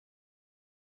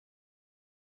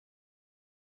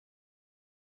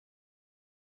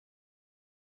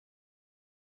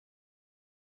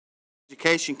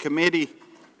Education Committee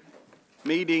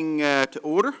meeting to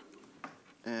order.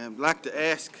 I'd like to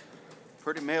ask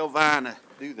Pretty Melvine to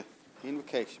do the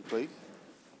invocation, please.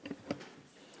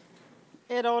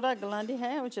 Eroda glandi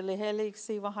ha ujali helig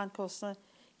siva han kosta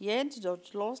jed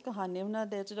dot loska han nevna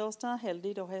det dosta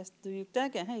heldig då häst du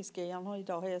dagen häske jag har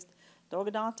idag häst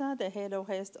dogdata det hedo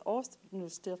häst ost nu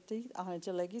stilti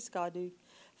ahanjalegi skadu.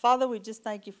 Father, we just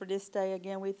thank you for this day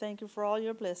again. We thank you for all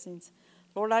your blessings.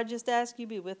 Lord, I just ask you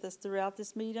be with us throughout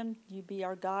this meeting. You be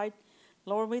our guide.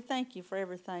 Lord, we thank you for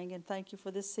everything and thank you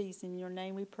for this season. In your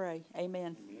name we pray.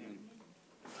 Amen. Amen.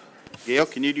 Gail,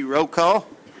 can you do roll call?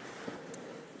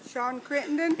 Sean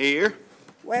Crittenden. Here.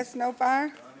 Wes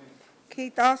Snowfire.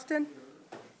 Keith Austin.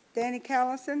 Danny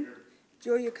Callison.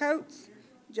 Julia Coates.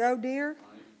 Joe Deere.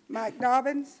 Mike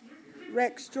Dobbins.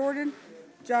 Rex Jordan.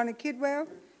 Johnny Kidwell.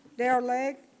 Darrell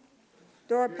Legg.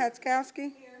 Dora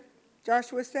Patskowski.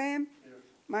 Joshua Sam.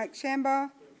 Mike Shambaugh.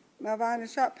 Melvina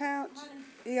Shotpouch.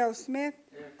 E.O. Smith.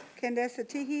 Candessa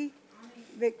Teehee.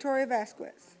 Victoria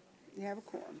Vasquez. You have a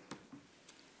quorum.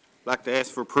 I'd like to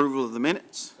ask for approval of the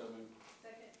minutes.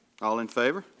 All in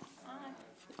favor? Aye.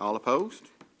 All opposed?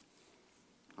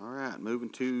 All right, moving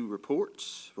to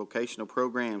reports. Vocational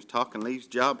programs, Talking Leaves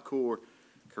Job Corps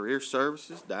Career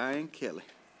Services, Diane Kelly.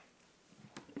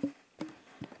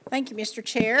 Thank you, Mr.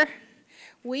 Chair.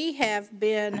 We have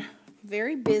been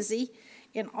very busy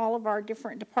in all of our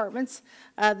different departments.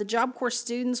 The Job Corps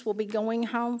students will be going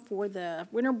home for the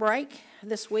winter break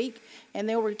this week, and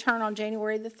they'll return on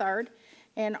January the 3rd.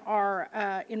 And our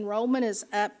enrollment is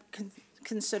up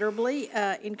considerably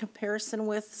in comparison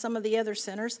with some of the other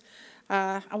centers.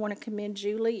 I want to commend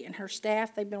Julie and her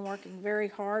staff. They've been working very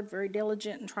hard, very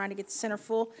diligent in trying to get the center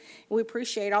full. And we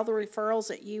appreciate all the referrals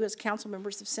that you as council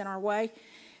members have sent our way.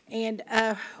 And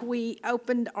we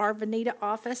opened our Veneta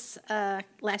office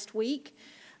last week.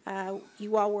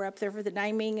 You all were up there for the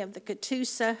naming of the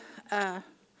Catoosa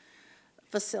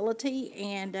facility,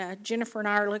 and Jennifer and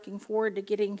I are looking forward to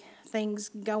getting things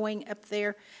going up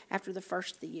there after the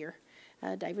first of the year.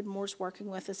 David Moore's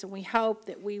working with us, and we hope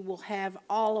that we will have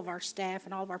all of our staff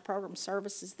and all of our program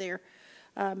services there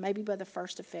maybe by the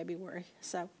 1st of February.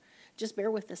 So just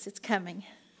bear with us, it's coming.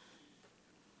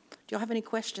 Do y'all have any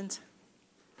questions?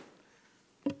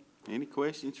 Any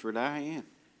questions for Diane?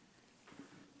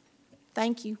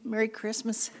 Thank you. Merry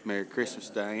Christmas. Merry Christmas,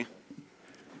 Diane.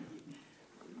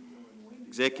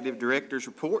 Executive Director's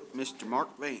Report, Mr.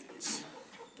 Mark Vance.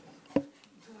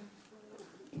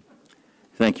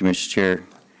 Thank you, Mr. Chair.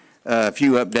 A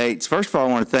few updates. First of all, I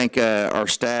want to thank our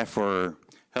staff for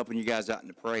helping you guys out in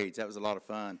the parades. That was a lot of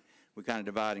fun. We kind of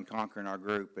divide and conquer in our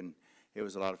group, and it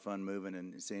was a lot of fun moving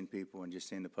and seeing people and just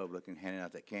seeing the public and handing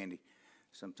out that candy.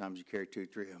 Sometimes you carry 2 or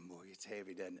 3 of them. Boy, it's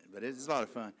heavy, doesn't it? But it's a lot of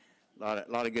fun, a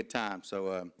lot of good time.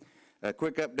 So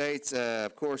quick updates.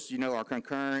 Of course, you know our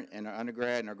concurrent and our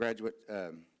undergrad and our graduate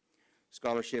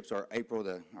scholarships are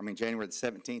January the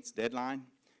 17th deadline.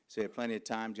 So you have plenty of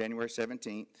time. January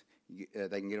 17th,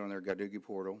 they can get on their Gadugi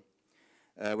portal.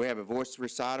 We have a voice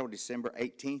recital December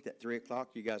 18th at 3 o'clock.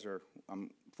 You guys are,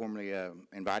 I'm formally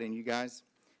inviting you guys.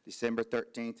 December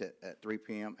 13th at 3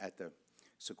 p.m. at the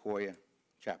Sequoia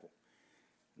Chapel.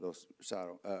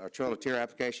 Our Trail of Tear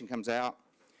application comes out.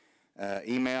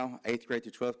 Email, 8th grade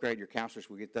through 12th grade, your counselors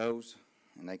will get those,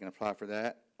 and they can apply for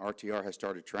that. RTR has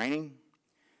started training.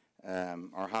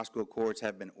 Our high school courts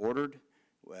have been ordered.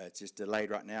 It's just delayed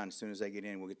right now, and as soon as they get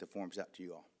in, we'll get the forms out to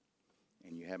you all.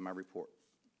 And you have my report.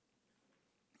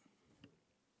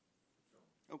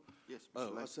 Oh, yes.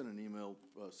 I sent an email.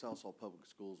 Southside Public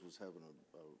Schools was having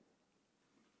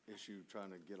a issue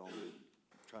trying to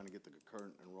get the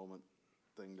concurrent enrollment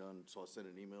thing done. So I sent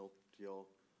an email to y'all.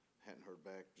 Hadn't heard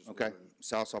back. Just okay.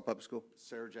 Southside Public School?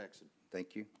 Sarah Jackson.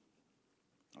 Thank you.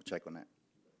 I'll check on that.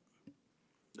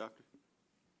 Doctor?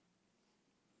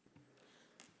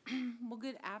 Well,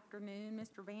 good afternoon,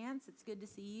 Mr. Vance. It's good to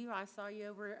see you. I saw you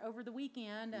over the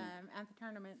weekend at the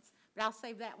tournaments, but I'll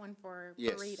save that one for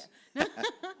Rita.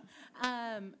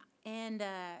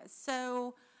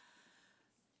 So,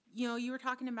 you know, you were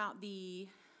talking about the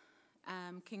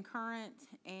concurrent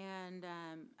and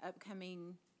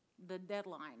upcoming, the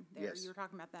deadline there. Yes. You were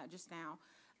talking about that just now.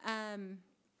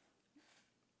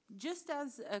 Just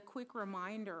as a quick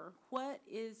reminder,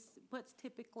 what's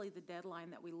typically the deadline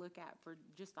that we look at for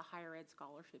just the higher ed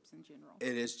scholarships in general?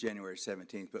 It is January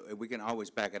 17th, but we can always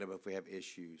back it up if we have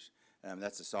issues.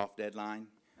 That's a soft deadline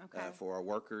for our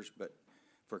workers, but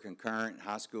for concurrent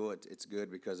high school, it's good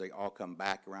because they all come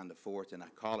back around the 4th, and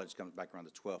college comes back around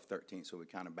the 12th, 13th, so we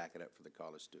kind of back it up for the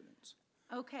college students.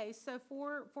 Okay, so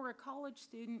for a college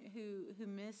student who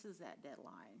misses that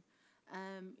deadline,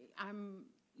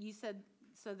 you said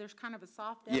so there's kind of a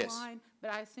soft Yes. deadline,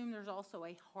 but I assume there's also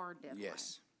a hard deadline?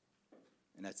 Yes.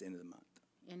 And that's the end of the month.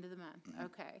 End of the month,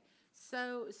 okay.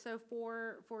 So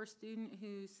for a student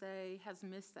who, say, has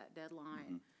missed that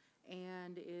deadline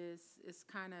and is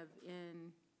kind of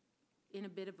in a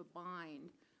bit of a bind,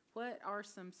 what are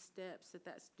some steps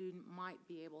that student might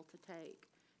be able to take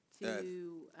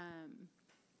to,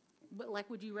 but like,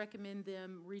 would you recommend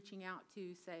them reaching out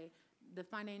to, say, the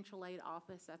financial aid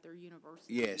office at their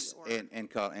university? Yes, or- and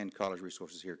college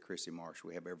resources here at Christie Marsh.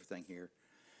 We have everything here.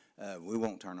 We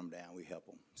won't turn them down. We help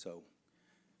them. So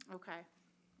Okay,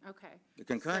 okay. the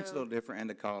concurrent's a So- little different, and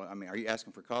the college, I mean, are you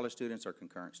asking for college students or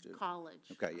concurrent students?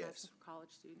 College. Okay, I'm yes. asking for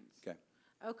college students. Okay.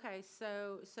 Okay,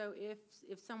 so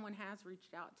if someone has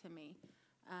reached out to me,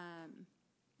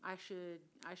 I should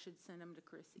send them to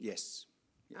Chrissy? Yes.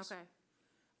 Yes. Okay,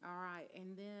 all right,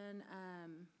 and then,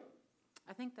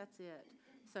 I think that's it.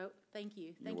 So, thank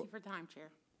you. Thank you for the time,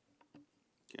 Chair.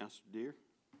 Counselor Deere?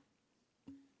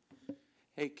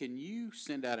 Hey, can you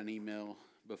send out an email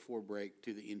before break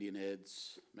to the Indian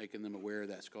Eds, making them aware of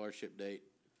that scholarship date?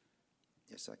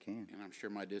 Yes, I can. And I'm sure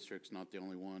my district's not the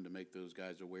only one to make those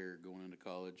guys aware going into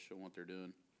college of what they're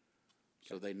doing.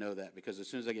 So they know that, because as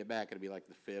soon as they get back, it'll be like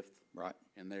the 5th. Right.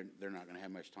 And they're not gonna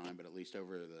have much time, but at least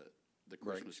over the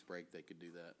Christmas break, they could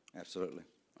do that. Absolutely.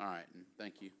 All right, and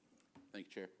thank you. Thank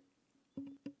you, Chair.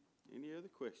 Any other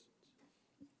questions?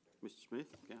 Mr. Smith,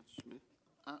 Counselor Smith?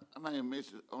 I may have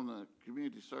missed it on the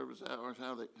community service hours.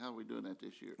 How are we doing that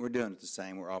this year? We're doing it the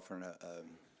same. We're offering a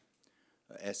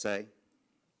essay,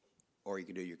 or you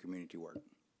can do your community work.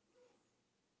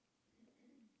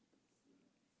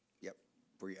 Yep,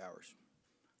 3 hours.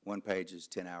 1 page is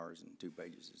 10 hours and 2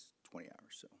 pages is 20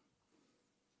 hours, so.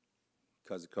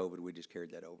 Because of COVID, we just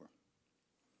carried that over.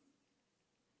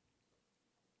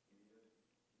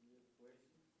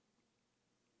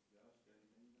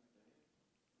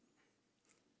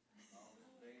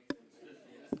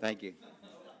 Thank you.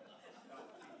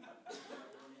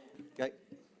 Okay.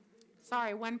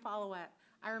 Sorry, one follow-up.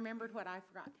 I remembered what I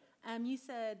forgot. You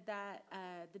said that,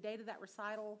 the date of that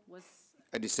recital was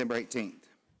December 18th.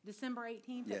 December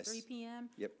 18th at Yes. 3 p.m.?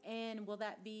 Yep. And will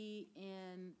that be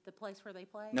in the place where they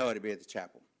play? No, it'll be at the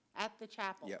chapel. At the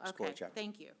chapel? Yep, Sequoia Okay, Chapel.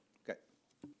 thank you. Okay.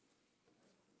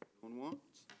 Going once?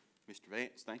 Mr.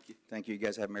 Vance, thank you. Thank you. You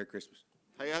guys have a Merry Christmas.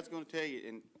 Hey, I was gonna tell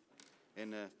you,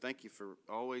 and thank you for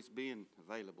always being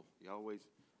available. You always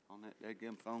on that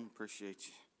dadgum phone, appreciate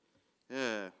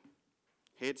you.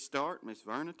 Head Start, Miss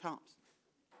Verna Thompson.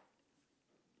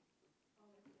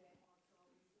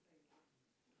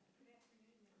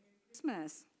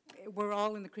 Christmas. We're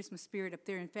all in the Christmas spirit up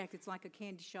there. In fact, it's like a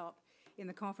candy shop in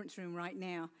the conference room right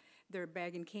now. They're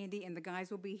bagging candy, and the guys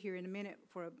will be here in a minute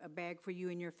for a bag for you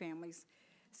and your families.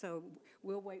 So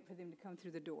we'll wait for them to come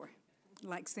through the door,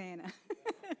 like Santa.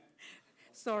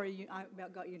 Sorry, I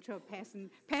about got you in trouble passing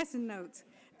notes.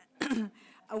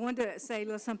 I wanted to say a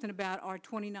little something about our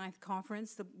 29th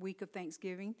conference, the week of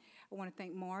Thanksgiving. I want to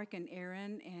thank Mark and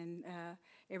Aaron and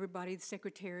everybody, the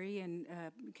secretary and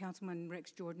Councilman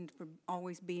Rex Jordan for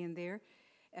always being there.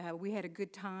 We had a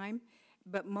good time,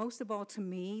 but most of all to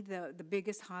me, the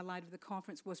biggest highlight of the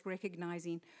conference was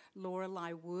recognizing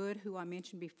Lorelei Wood, who I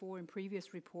mentioned before in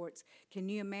previous reports. Can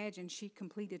you imagine, she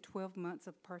completed 12 months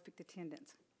of perfect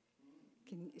attendance.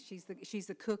 She's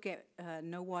the cook at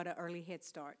Nowata Early Head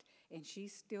Start, and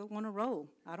she's still on a roll.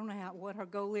 I don't know what her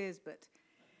goal is, but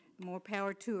more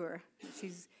power to her.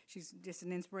 She's just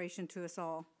an inspiration to us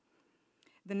all.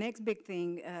 The next big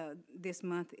thing this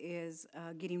month is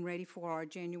getting ready for our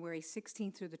January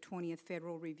 16th through the 20th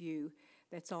federal review.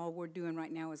 That's all we're doing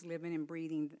right now, is living and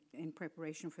breathing in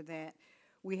preparation for that.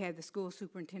 We had the school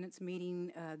superintendent's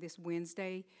meeting this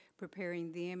Wednesday,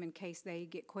 preparing them in case they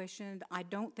get questioned. I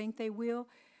don't think they will,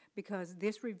 because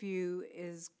this review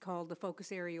is called the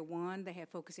Focus Area 1. They have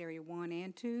Focus Area 1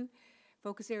 and 2.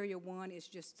 Focus Area 1 is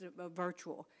just a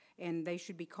virtual, and they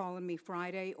should be calling me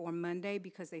Friday or Monday,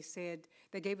 because they said,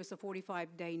 they gave us a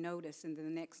 45-day notice, and then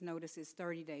the next notice is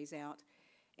 30 days out.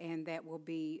 And that will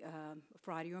be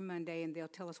Friday or Monday, and they'll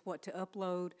tell us what to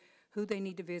upload, who they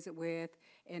need to visit with,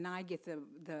 and I get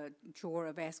the chore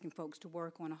of asking folks to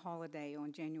work on a holiday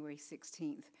on January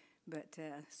 16th. But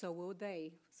so will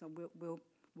they, so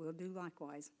we'll do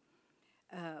likewise.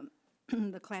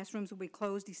 The classrooms will be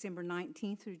closed December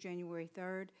 19th through January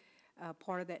 3rd.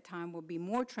 Part of that time will be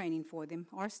more training for them.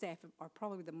 Our staff are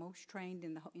probably the most trained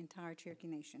in the entire Cherokee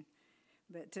Nation.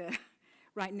 But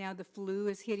right now, the flu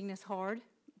is hitting us hard,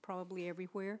 probably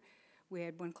everywhere. We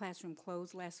had one classroom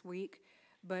closed last week.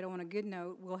 But on a good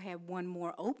note, we'll have one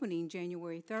more opening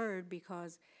January 3rd,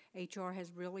 because HR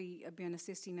has really been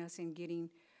assisting us in getting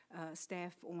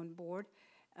staff on board.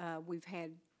 We've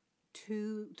had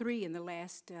three in the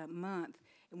last month,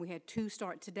 and we had 2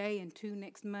 start today and 2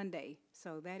 next Monday.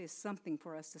 So that is something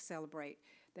for us to celebrate.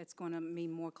 That's going to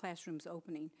mean more classrooms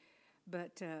opening.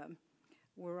 But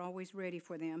we're always ready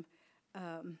for them.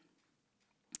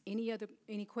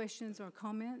 Any questions or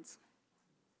comments?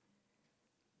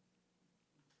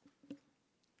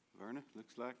 Verna,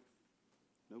 looks like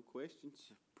no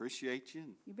questions. Appreciate you.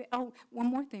 You bet. Oh, one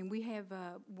more thing. We have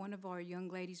one of our young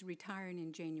ladies retiring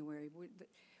in January.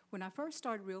 When I first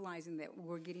started realizing that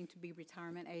we're getting to be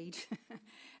retirement age,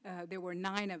 there were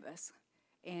 9 of us,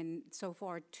 and so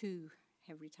far 2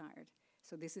 have retired.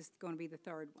 So this is going to be the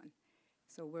 3rd one.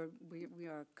 So we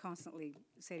are constantly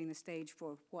setting the stage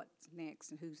for what's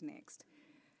next and who's next.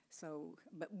 So,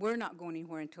 but we're not going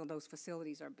anywhere until those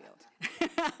facilities are built.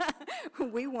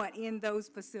 We want in those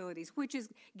facilities, which is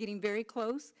getting very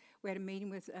close. We had a meeting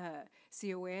with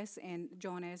COS and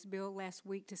John Asbill last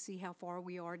week to see how far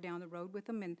we are down the road with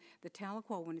them, and the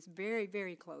Tahlequah one is very,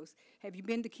 very close. Have you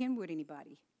been to Kenwood,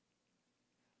 anybody?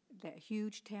 That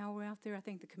huge tower out there, I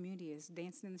think the community is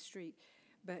dancing in the street.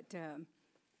 But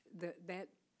that's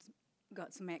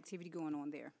got some activity going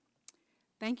on there.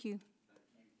 Thank you.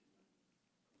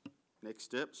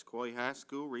 Next up, Sequoia High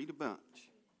School, Rita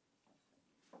Bunch.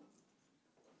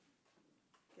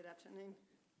 Good afternoon.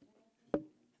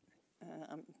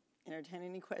 I'm entertaining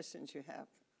any questions you have,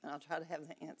 and I'll try to have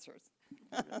the answers.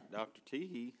 Dr.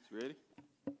 Teehee is ready.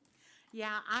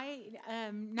 Yeah, I,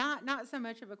 not so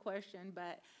much of a question,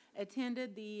 but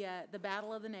attended the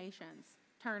Battle of the Nations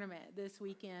tournament this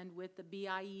weekend with the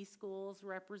BIE schools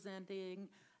representing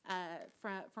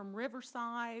from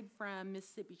Riverside, from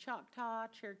Mississippi Choctaw,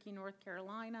 Cherokee, North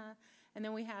Carolina, and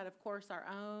then we had, of course, our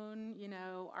own,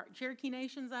 our Cherokee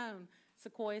Nation's own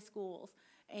Sequoia schools.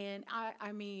 And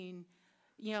I mean,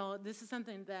 this is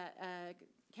something that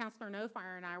Councilor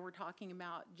Nofire and I were talking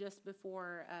about just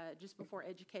before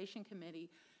Education Committee,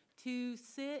 to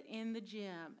sit in the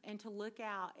gym and to look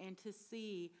out and to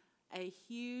see a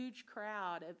huge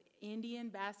crowd of Indian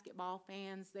basketball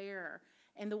fans there,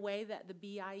 and the way that the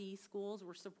BIE schools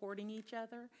were supporting each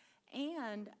other.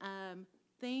 And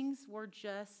things were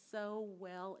just so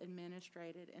well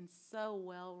administrated and so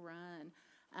well run.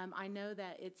 I know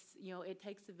that it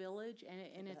takes a village,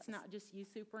 and it's not just you,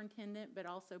 Superintendent, but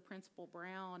also Principal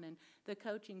Brown and the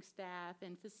coaching staff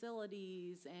and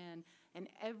facilities and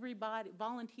everybody,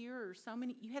 volunteers.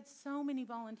 You had so many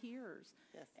volunteers.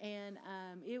 Yes. And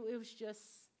it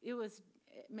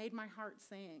made my heart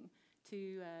sing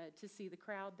to see the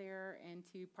crowd there and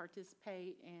to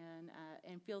participate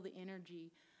and feel the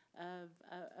energy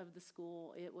of the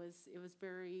school. It was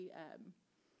very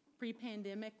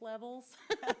pre-pandemic levels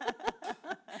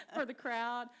for the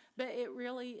crowd, but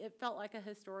it felt like a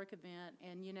historic event.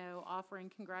 And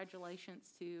offering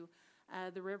congratulations to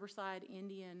the Riverside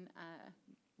Indian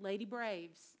Lady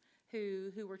Braves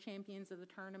who were champions of the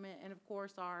tournament, and of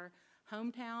course our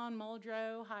hometown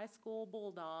Muldrow High School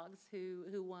Bulldogs who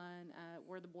won,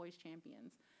 were the boys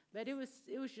champions. But it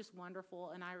was just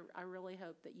wonderful, and I really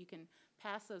hope that you can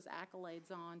pass those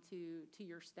accolades on to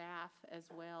your staff as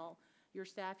well. Your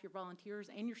staff, your volunteers,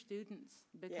 and your students,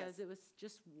 because it was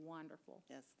just wonderful.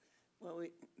 Yes. Well,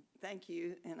 thank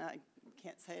you, and I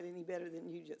can't say it any better than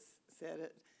you just said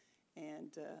it.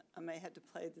 And I may have to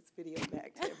play this video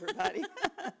back to everybody.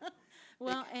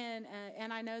 Well, and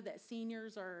I know that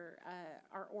seniors are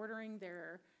ordering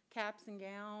their caps and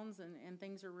gowns, and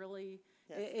things are really,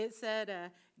 it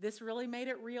said this really made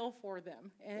it real for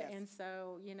them. And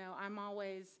so, I'm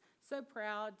always so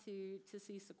proud to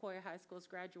see Sequoia High School's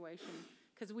graduation,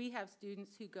 because we have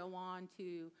students who go on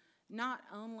to not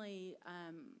only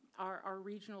our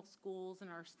regional schools and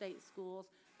our state schools,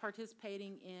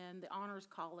 participating in the Honors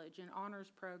College and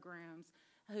honors programs,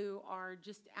 who are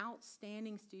just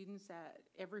outstanding students at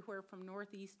everywhere from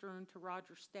Northeastern to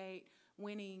Rogers State,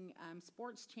 winning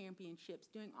sports championships,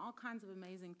 doing all kinds of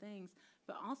amazing things,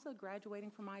 but also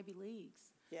graduating from Ivy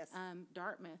Leagues. Yes.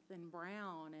 Dartmouth and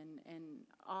Brown and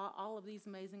all of these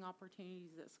amazing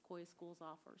opportunities that Sequoia Schools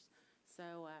offers.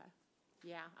 So,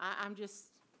 yeah,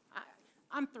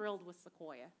 I'm thrilled with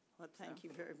Sequoia. Well, thank you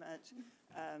very much.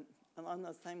 Along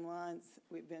those same lines,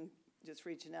 we've been just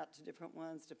reaching out to different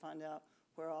ones to find out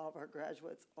where all of our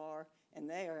graduates are, and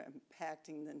they are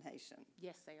impacting the nation.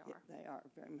 Yes, they are. Yeah, they are,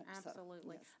 very much so.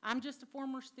 Absolutely. Yes. I'm just a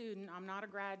former student. I'm not a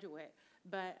graduate,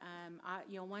 but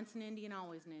once an Indian,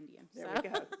 always an Indian. There we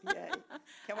go. Yay.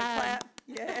 Can we clap?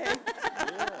 Yay.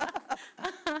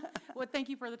 Well, thank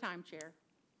you for the time, Chair.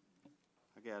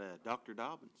 I got Dr.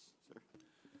 Dobbins, sir.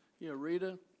 Yeah,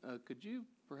 Rita, could you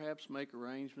perhaps make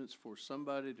arrangements for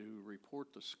somebody to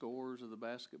report the scores of the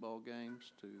basketball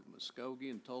games to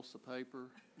Muskogee and Tulsa Paper?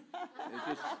 It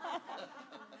just,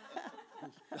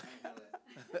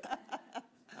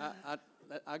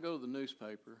 I go to the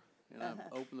newspaper, and I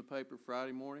open the paper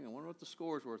Friday morning. I wonder what the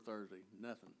scores were Thursday.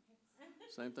 Nothing.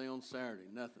 Same thing on Saturday.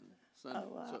 Nothing. Sunday.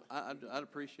 Oh, wow. So I'd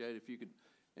appreciate if you could,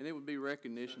 and it would be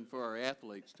recognition for our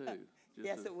athletes too.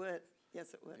 Yes, it would.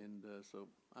 Yes, it would. And so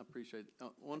I appreciate it.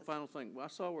 One final thing. I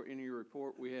saw in your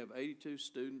report, we have 82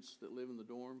 students that live in the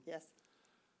dorm. Yes.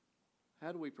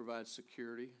 How do we provide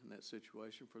security in that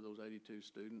situation for those 82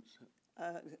 students?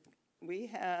 We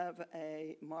have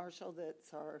a marshal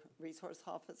that's our resource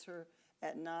officer.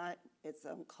 At night, it's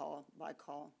on call, by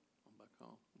call. By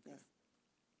call? Okay. Yes.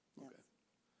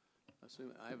 Yes. Okay.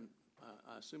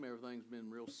 I assume everything's been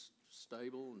real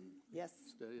stable and Yes.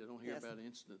 steady. I don't hear Yes. about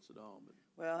incidents at all, but.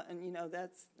 Well, and you know,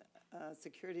 that's,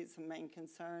 security is the main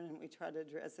concern, and we try to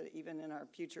address it even in our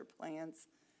future plans.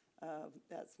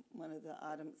 That's one of the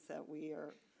items that we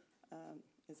are,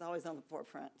 is always on the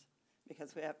forefront,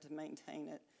 because we have to maintain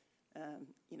it.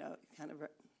 You know, it kind of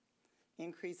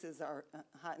increases our,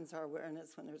 heightens our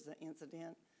awareness when there's an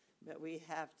incident, but we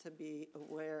have to be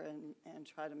aware and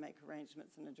try to make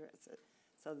arrangements and address it.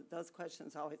 So those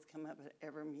questions always come up at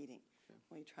every meeting.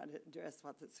 Okay. We try to address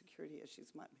what the security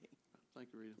issues might be. Thank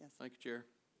you, Rita. Yes. Thank you, Chair.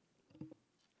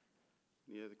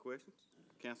 Any other questions?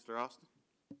 Counselor Austin?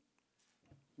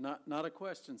 Not a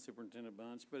question, Superintendent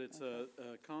Bunch, but it's a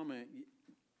comment.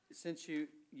 Since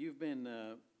you've been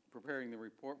preparing the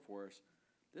report for us,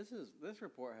 this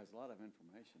report has a lot of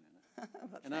information in it.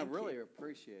 Well, And I thank really you.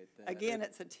 appreciate that. Again,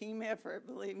 it's a team effort,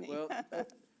 believe me. Well,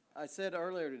 I said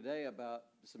earlier today about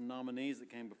some nominees that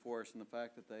came before us and the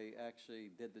fact that they actually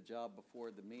did the job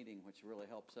before the meeting, which really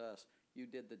helps us. You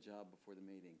did the job before the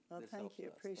meeting. Well, This thank helps you,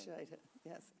 us. Thank appreciate it,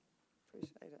 yes,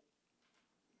 appreciate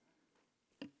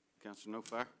it. Counselor No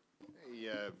Fire?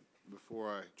 Yeah, before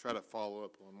I try to follow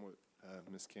up on what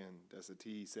Ms. Candace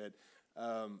said,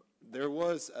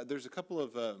 there's a couple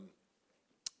of, I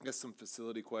guess, some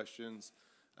facility questions.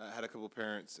 I had a couple of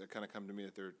parents kind of come to me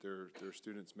that their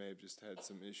students may have just had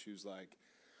some issues like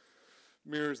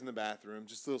mirrors in the bathroom,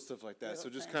 just little stuff like that. So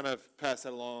just kind of pass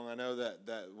that along. I know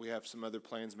that we have some other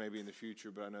plans maybe in the future,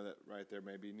 but I know that right there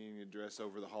may be needing to address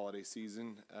over the holiday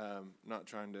season. Not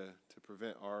trying to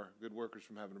prevent our good workers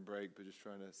from having a break, but just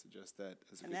trying to suggest that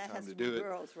as a good time to do it. And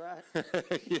that has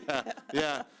to be girls, right?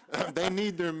 Yeah. They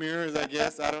need their mirrors, I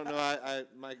guess. I don't know.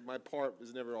 My part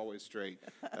is never always straight.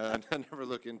 I never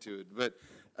look into it. But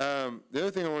the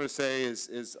other thing I want to say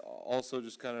is also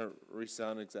just kind of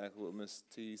resound exactly what Ms.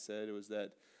 T said. It was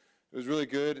that it was really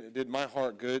good. It did my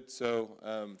heart good. So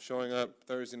showing up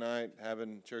Thursday night,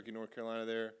 having Cherokee, North Carolina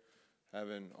there,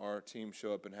 having our team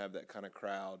show up and have that kind of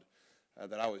crowd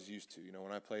that I was used to. You know,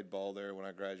 when I played ball there, when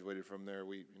I graduated from there,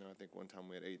 I think one time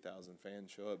we had 8,000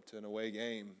 fans show up to an away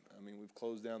game. I mean, we've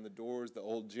closed down the doors. The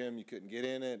old gym, you couldn't get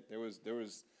in it. There was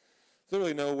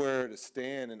literally nowhere to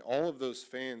stand, and all of those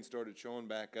fans started showing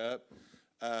back up.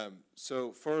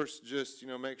 So first, just,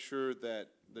 make sure that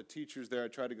the teachers there, I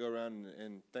tried to go around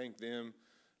and thank them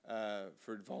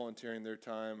for volunteering their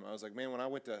time. I was like, man, when I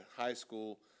went to high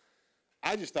school,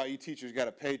 I just thought you teachers got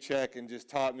a paycheck and just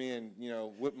taught me and,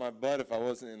 whipped my butt if I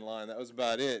wasn't in line. That was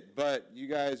about it. But you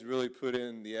guys really put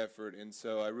in the effort, and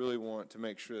so I really want to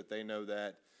make sure that they know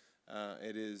that.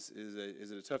 Is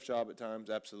it a tough job at times?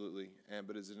 Absolutely.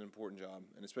 But it's an important job,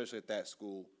 and especially at that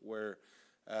school where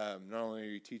not only are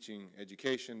you teaching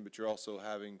education, but you're also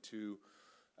having to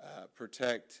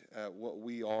protect what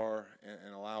we are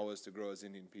and allow us to grow as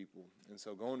Indian people. And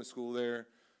so going to school there,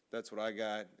 that's what I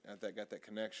got. I got that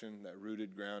connection, that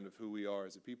rooted ground of who we are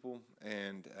as a people,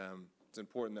 and it's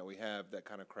important that we have that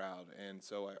kind of crowd. And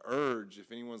so I urge,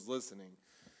 if anyone's listening,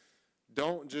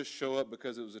 don't just show up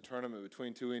because it was a tournament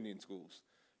between two Indian schools.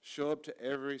 Show up to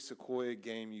every Sequoia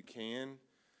game you can,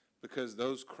 because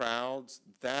those crowds,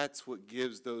 that's what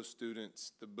gives those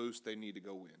students the boost they need to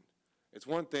go win. It's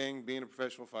one thing being a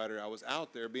professional fighter. I was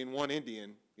out there being one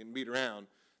Indian, getting beat around.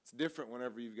 It's different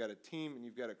whenever you've got a team and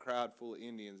you've got a crowd full of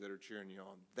Indians that are cheering you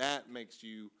on. That makes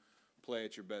you play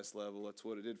at your best level. That's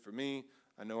what it did for me.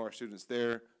 I know our students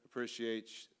there appreciate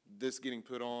this getting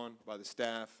put on by the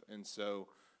staff, and so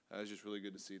it was just really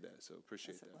good to see that. So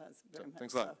appreciate Yes, it that. was, very much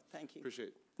Thanks a lot. so. Thank you. Appreciate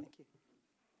it. Thank you.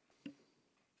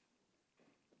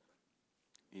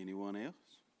 Anyone else?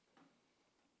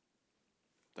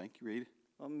 Thank you, Rita.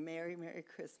 Well, Merry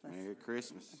Christmas. Merry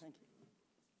Christmas. Thank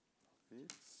you.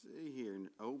 Let's see here.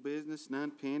 Old business,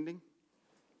 none pending.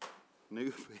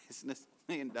 New business,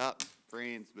 me and Doc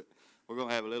friends, but we're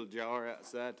gonna have a little jar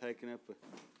outside taking up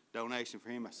donation for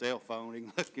him a cell phone. He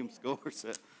can look him scores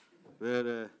up.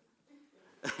 But,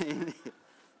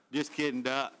 just kidding,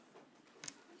 Doc.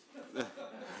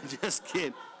 Just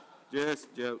kidding.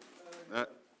 Just joke.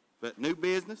 But new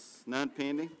business, none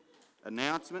pending.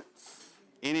 Announcements?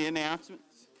 Any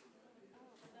announcements?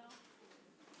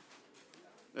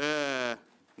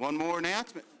 One more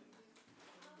announcement.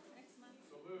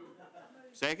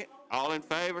 Second, all in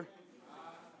favor?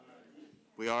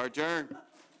 We are adjourned.